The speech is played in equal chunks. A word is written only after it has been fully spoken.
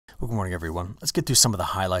Well, good morning, everyone. Let's get through some of the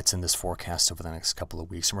highlights in this forecast over the next couple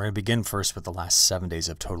of weeks. And we're going to begin first with the last 7 days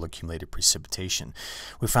of total accumulated precipitation.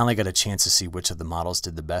 We finally got a chance to see which of the models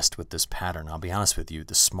did the best with this pattern. I'll be honest with you,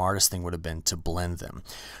 the smartest thing would have been to blend them.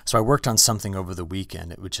 So I worked on something over the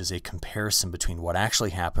weekend, which is a comparison between what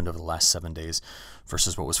actually happened over the last 7 days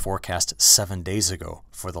versus what was forecast 7 days ago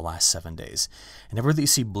for the last 7 days. And everywhere that you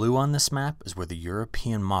see blue on this map is where the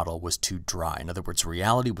European model was too dry. In other words,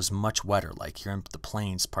 reality was much wetter, like here in the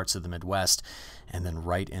plains, parts of the Midwest, and then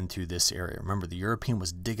right into this area. Remember, the European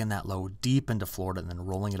was digging that low deep into Florida and then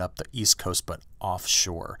rolling it up the East Coast, but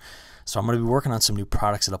offshore. So I'm going to be working on some new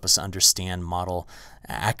products that help us understand model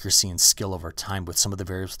accuracy and skill over time with some of the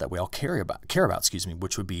variables that we all care about,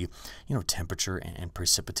 which would be, temperature and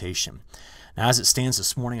precipitation. Now, as it stands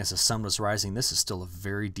this morning, as the sun was rising, this is still a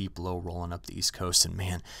very deep low rolling up the East Coast. And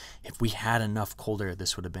man, if we had enough cold air,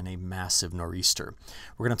 this would have been a massive nor'easter.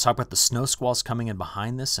 We're going to talk about the snow squalls coming in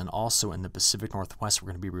behind this, and also in the Pacific Northwest, we're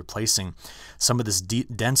going to be replacing some of this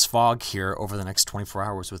dense fog here over the next 24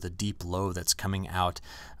 hours with a deep low that's coming out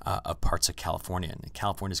of parts of California. And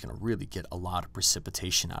California is going to really get a lot of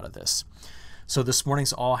precipitation out of this. So this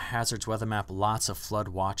morning's all hazards weather map, lots of flood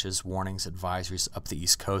watches, warnings, advisories up the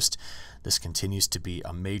East Coast. This continues to be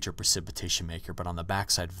a major precipitation maker, but on the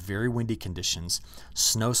backside, very windy conditions,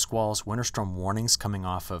 snow squalls, winter storm warnings coming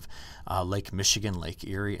off of Lake Michigan, Lake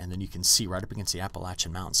Erie, and then you can see right up against the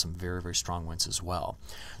Appalachian Mountains some very, very strong winds as well.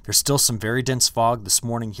 There's still some very dense fog this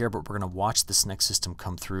morning here, but we're going to watch this next system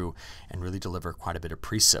come through and really deliver quite a bit of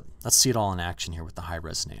precip. Let's see it all in action here with the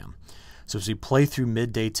high-res NAM. So as we play through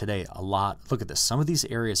midday today, look at this. Some of these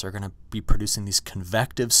areas are going to be producing these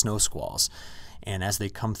convective snow squalls. And as they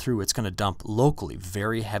come through, it's going to dump locally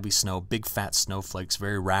very heavy snow, big fat snowflakes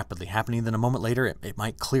very rapidly happening. Then a moment later, it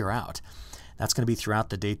might clear out. That's going to be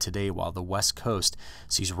throughout the day today, while the West Coast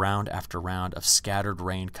sees round after round of scattered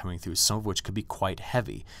rain coming through, some of which could be quite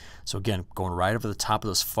heavy. So again, going right over the top of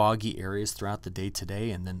those foggy areas throughout the day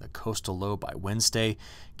today, and then the coastal low by Wednesday,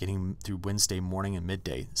 getting through Wednesday morning and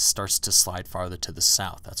midday, starts to slide farther to the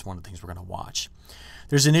south. That's one of the things we're going to watch.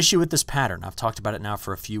 There's an issue with this pattern. I've talked about it now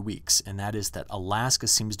for a few weeks, and that is that Alaska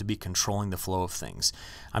seems to be controlling the flow of things.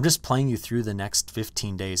 I'm just playing you through the next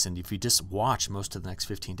 15 days, and if you just watch most of the next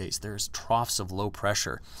 15 days, there's troughs of low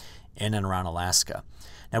pressure in and around Alaska.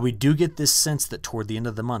 Now, we do get this sense that toward the end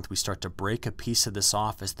of the month, we start to break a piece of this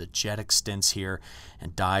off as the jet extends here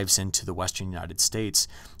and dives into the western United States,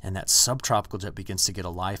 and that subtropical jet begins to get a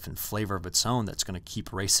life and flavor of its own that's going to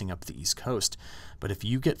keep racing up the East Coast. But if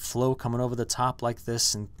you get flow coming over the top like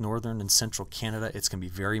this in northern and central Canada, it's going to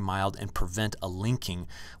be very mild and prevent a linking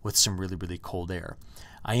with some really, really cold air.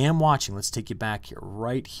 I am watching. Let's take you back here,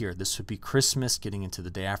 right here. This would be Christmas, getting into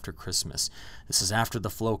the day after Christmas. This is after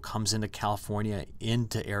the flow comes into California,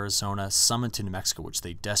 into Arizona, some into New Mexico, which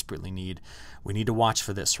they desperately need. We need to watch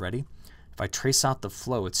for this. Ready? If I trace out the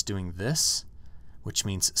flow, it's doing this, which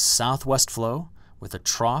means southwest flow with a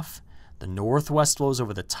trough. The northwest flows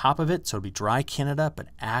over the top of it, so it'll be dry Canada, but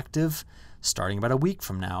active starting about a week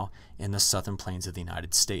from now in the southern plains of the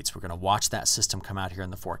United States. We're going to watch that system come out here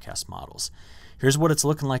in the forecast models. Here's what it's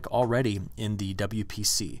looking like already in the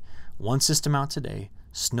WPC. One system out today,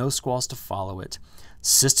 snow squalls to follow it.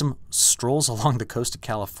 System strolls along the coast of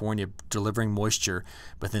California, delivering moisture,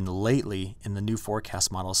 but then lately in the new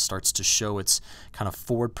forecast model starts to show its kind of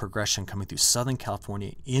forward progression coming through Southern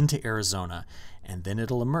California into Arizona, and then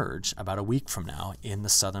it'll emerge about a week from now in the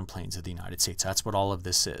southern plains of the United States. That's what all of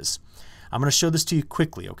this is. I'm going to show this to you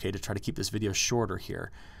quickly, okay, to try to keep this video shorter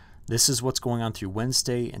here. This is what's going on through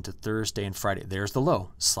Wednesday into Thursday and Friday. There's the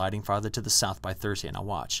low, sliding farther to the south by Thursday. Now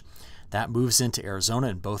watch. That moves into Arizona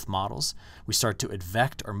in both models. We start to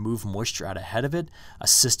advect or move moisture out ahead of it. A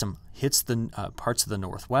system hits the parts of the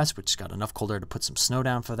northwest, which has got enough cold air to put some snow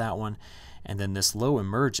down for that one. And then this low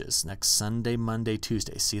emerges next Sunday, Monday,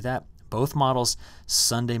 Tuesday. See that? Both models,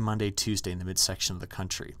 Sunday, Monday, Tuesday in the midsection of the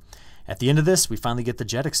country. At the end of this, we finally get the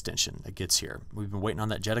jet extension that gets here. We've been waiting on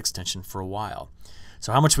that jet extension for a while.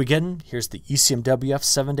 So how much we getting? Here's the ECMWF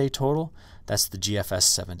 7-day total. That's the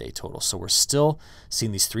GFS 7-day total. So we're still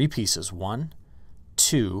seeing these three pieces, 1,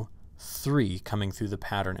 2, 3, coming through the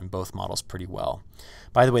pattern in both models pretty well.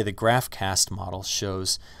 By the way, the GraphCast model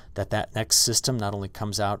shows that that next system not only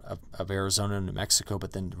comes out of Arizona and New Mexico,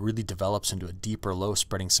 but then really develops into a deeper low,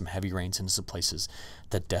 spreading some heavy rains into some places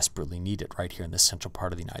that desperately need it right here in the central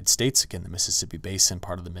part of the United States. Again, the Mississippi Basin,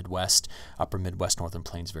 part of the Midwest, upper Midwest, northern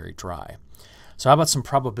plains, very dry. So how about some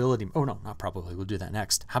probability? Oh, no, not probability. We'll do that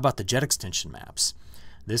next. How about the jet extension maps?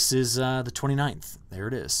 This is the 29th. There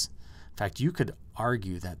it is. In fact, you could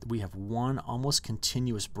argue that we have one almost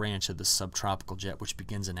continuous branch of the subtropical jet which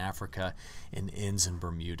begins in Africa and ends in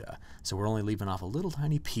Bermuda. So we're only leaving off a little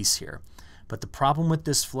tiny piece here. But the problem with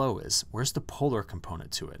this flow is, where's the polar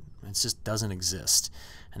component to it? It just doesn't exist.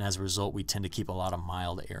 And as a result, we tend to keep a lot of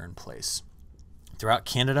mild air in place. Throughout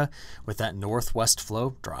Canada, with that northwest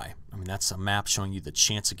flow, dry. I mean, that's a map showing you the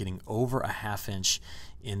chance of getting over a ½ inch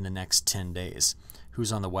in the next 10 days.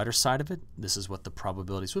 Who's on the wetter side of it? This is what the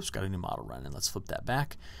probabilities, whoops, got a new model running. Let's flip that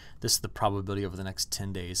back. This is the probability over the next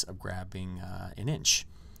 10 days of grabbing an inch.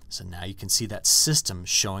 So now you can see that system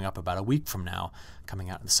showing up about a week from now, coming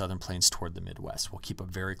out in the southern plains toward the Midwest. We'll keep a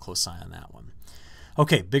very close eye on that one.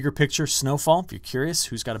 Okay, bigger picture, snowfall. If you're curious,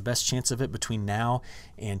 who's got a best chance of it between now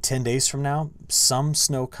and 10 days from now? Some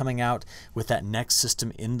snow coming out with that next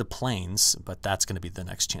system in the plains, but that's going to be the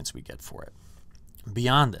next chance we get for it.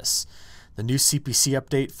 Beyond this, the new CPC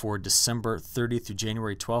update for December 30th through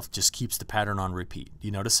January 12th just keeps the pattern on repeat. Do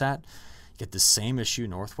you notice that? You get the same issue,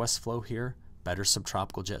 northwest flow here, better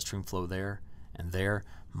subtropical jet stream flow there, and there,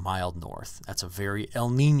 mild north. That's a very El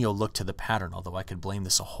Nino look to the pattern, although I could blame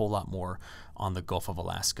this a whole lot more on the Gulf of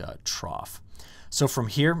Alaska trough. So from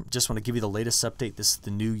here, just want to give you the latest update. This is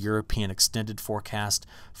the new European extended forecast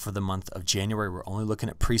for the month of January. We're only looking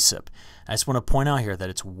at precip. I just want to point out here that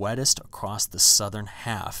it's wettest across the southern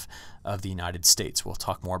half of the United States. We'll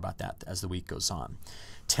talk more about that as the week goes on.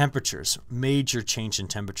 Temperatures, major change in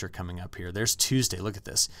temperature coming up here. There's Tuesday. Look at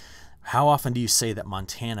this. How often do you say that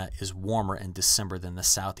Montana is warmer in December than the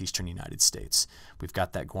southeastern United States? We've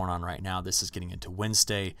got that going on right now. This is getting into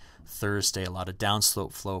Wednesday, Thursday, a lot of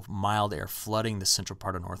downslope flow, mild air flooding the central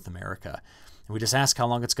part of North America. And we just ask how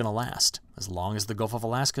long it's going to last, as long as the Gulf of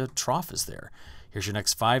Alaska trough is there. Here's your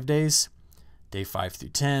next 5 days, day 5 through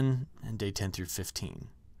 10, and day 10 through 15.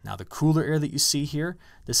 Now the cooler air that you see here,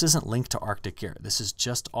 this isn't linked to Arctic air. This is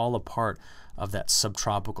just all a part of that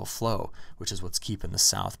subtropical flow, which is what's keeping the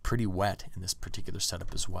south pretty wet in this particular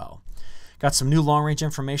setup as well. Got some new long-range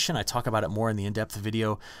information. I talk about it more in the in-depth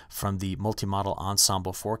video from the multi-model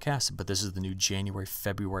ensemble forecast, but this is the new January,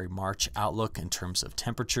 February, March outlook in terms of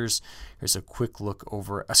temperatures. Here's a quick look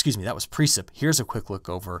over, excuse me, that was precip. Here's a quick look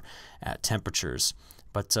over at temperatures.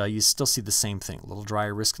 But you still see the same thing. A little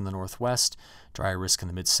drier risk in the northwest, drier risk in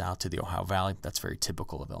the mid-south to the Ohio Valley. That's very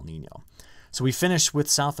typical of El Nino. So we finished with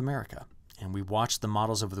South America, and we watched the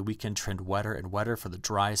models over the weekend trend wetter and wetter for the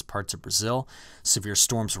driest parts of Brazil. Severe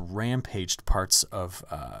storms rampaged parts of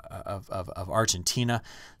Argentina.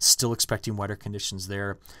 Still expecting wetter conditions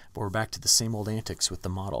there, but we're back to the same old antics with the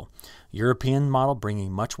model. European model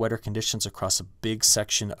bringing much wetter conditions across a big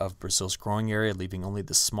section of Brazil's growing area, leaving only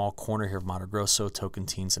the small corner here of Mato Grosso,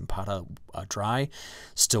 Tocantins, and Para dry.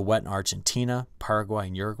 Still wet in Argentina, Paraguay,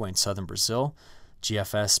 and Uruguay, and southern Brazil.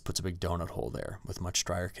 GFS puts a big donut hole there with much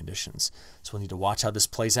drier conditions. So we'll need to watch how this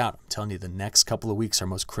plays out. I'm telling you, the next couple of weeks are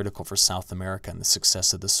most critical for South America and the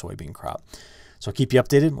success of the soybean crop. So I'll keep you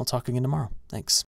updated, and we'll talk again tomorrow. Thanks.